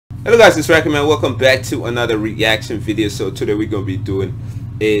Hello guys, it's Racky man. Welcome back to another reaction video. So today we're gonna be doing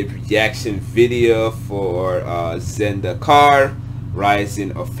a reaction video for Zendikar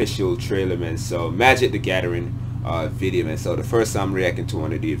Rising official trailer, man. So Magic the Gathering video, man. So the first time I'm reacting to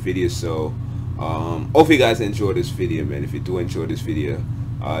one of the videos. So hopefully you guys enjoy this video, man. If you do enjoy this video,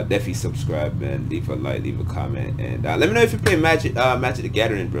 definitely subscribe, man. Leave a like, leave a comment, and let me know if you play Magic the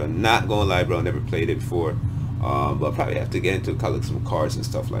Gathering, bro. Not gonna lie, bro, never played it before. But probably have to get into collect some cards and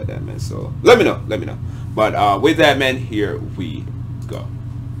stuff like that, man. So let me know. But with that, man, here we go.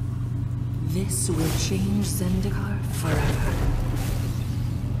 This will change Zendikar forever.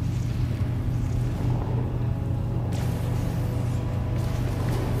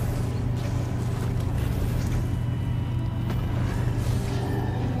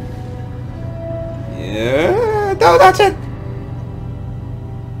 Yeah, that's it.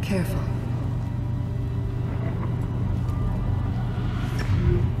 Careful.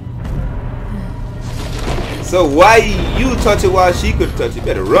 So why you touch it while she could touch it?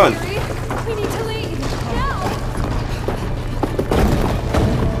 Better run. We need to leave now.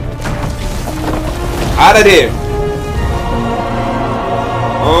 Out of there.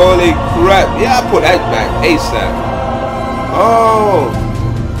 Holy crap. Yeah, I put that back ASAP. Oh.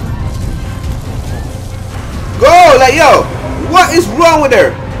 Go! Like, yo, what is wrong with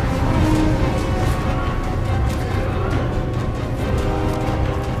her?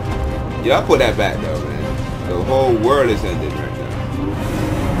 Yeah, I put that back though, man. The whole world is ending right now.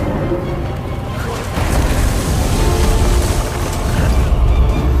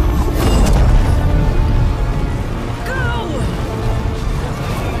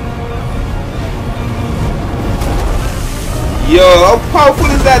 Yo, how powerful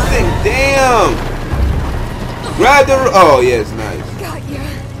is that thing? Damn! Grab the... Oh, yes, nice. Got you.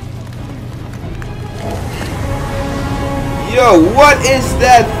 Yo, what is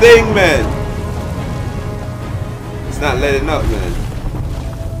that thing, man? Not letting up, man.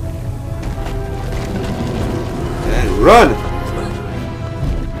 And run.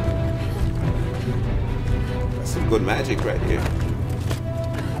 That's some good magic right here.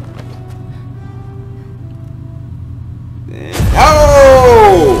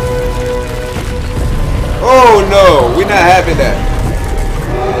 Oh! Oh no, we're not having that.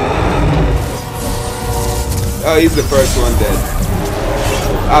 Oh, he's the first one dead.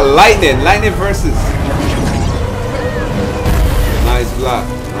 Lightning versus. Nice block.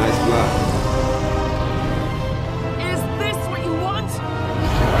 Nice block. Is this what you want?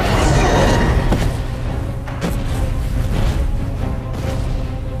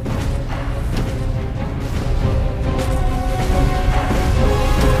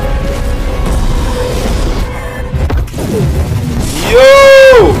 Yo!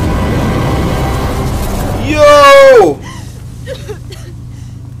 Yo!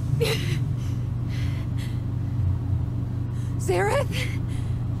 Zareth?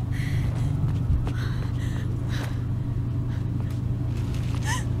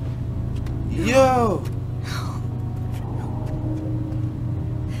 Yo!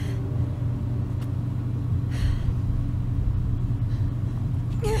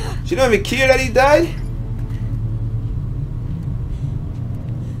 She don't even care that he died?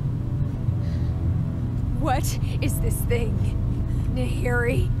 What is this thing,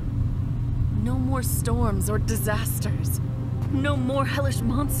 Nahiri? No more storms or disasters. No more hellish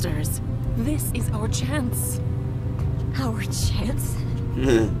monsters. This is our chance. Our chance?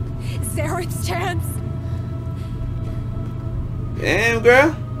 Zareth's chance? Damn,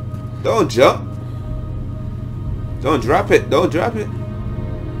 girl. Don't jump. Don't drop it. Don't drop it.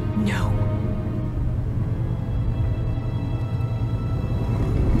 No.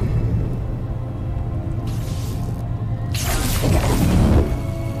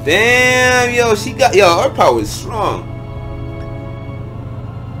 Damn, yo, she got, yo, her power is strong.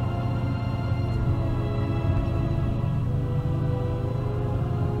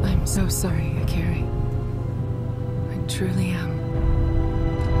 I'm so sorry, Akari. I truly am.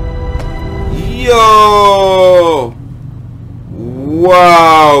 Yo!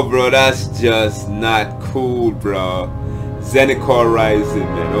 Wow, bro, that's just not cool, bro. Zendikar Rising,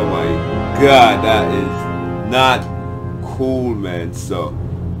 man. Oh my god, that is not cool, man. So,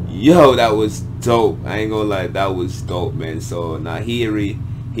 yo, that was dope. I ain't gonna lie, that was dope, man. So, Nahiri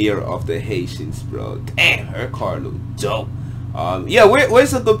here of the Haitians, bro. Damn, her card look dope. Yeah,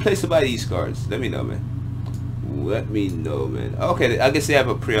 where's a good place to buy these cards? Let me know, man. Let me know, man. Okay, I guess they have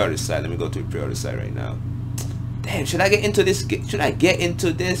a pre-order site. Let me go to a pre-order site right now. Damn, should I get into this? Should I get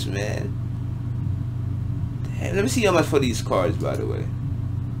into this, man? Damn, let me see how much for these cards, by the way.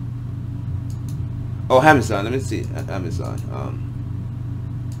 Oh, Amazon. Let me see. Amazon.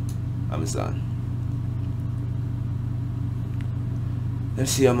 Amazon.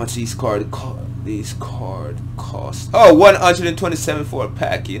 Let's see how much these card cost. Oh, 127 for a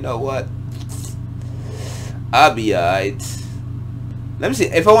pack. You know what? I'll be alright. Let me see.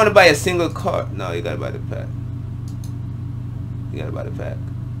 If I want to buy a single card, no, you gotta buy the pack. You gotta buy the pack.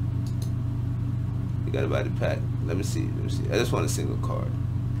 You gotta buy the pack. Let me see. Let me see. I just want a single card.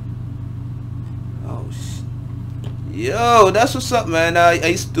 Oh shit. Yo, that's what's up, man. I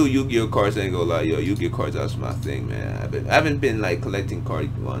used to do Yu-Gi-Oh cards. I ain't gonna lie, yo. Yu-Gi-Oh cards, that's my thing, man. I haven't been like collecting cards.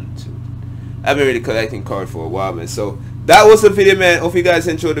 I haven't really collecting cards for a while, man. So that was the video, man. Hope you guys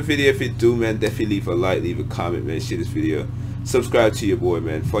enjoyed the video. If you do, man, definitely leave a like, leave a comment, man. Share this video. Subscribe to your boy,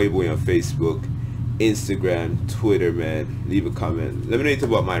 man. Follow your boy on Facebook, Instagram, Twitter, man. Leave a comment. Let me know anything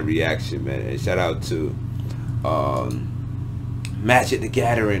about my reaction, man. And shout out to Magic the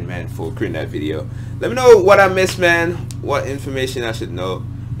Gathering, man, for creating that video. Let me know what I missed, man. What information I should know,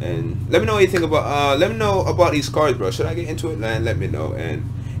 and let me know anything about. Let me know about these cards, bro. Should I get into it, man? Let me know. And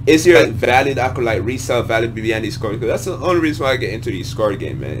is there value that I could like resell value behind these cards? Because that's the only reason why I get into these card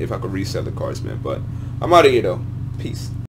game, man. If I could resell the cards, man. But I'm out of here though. Peace.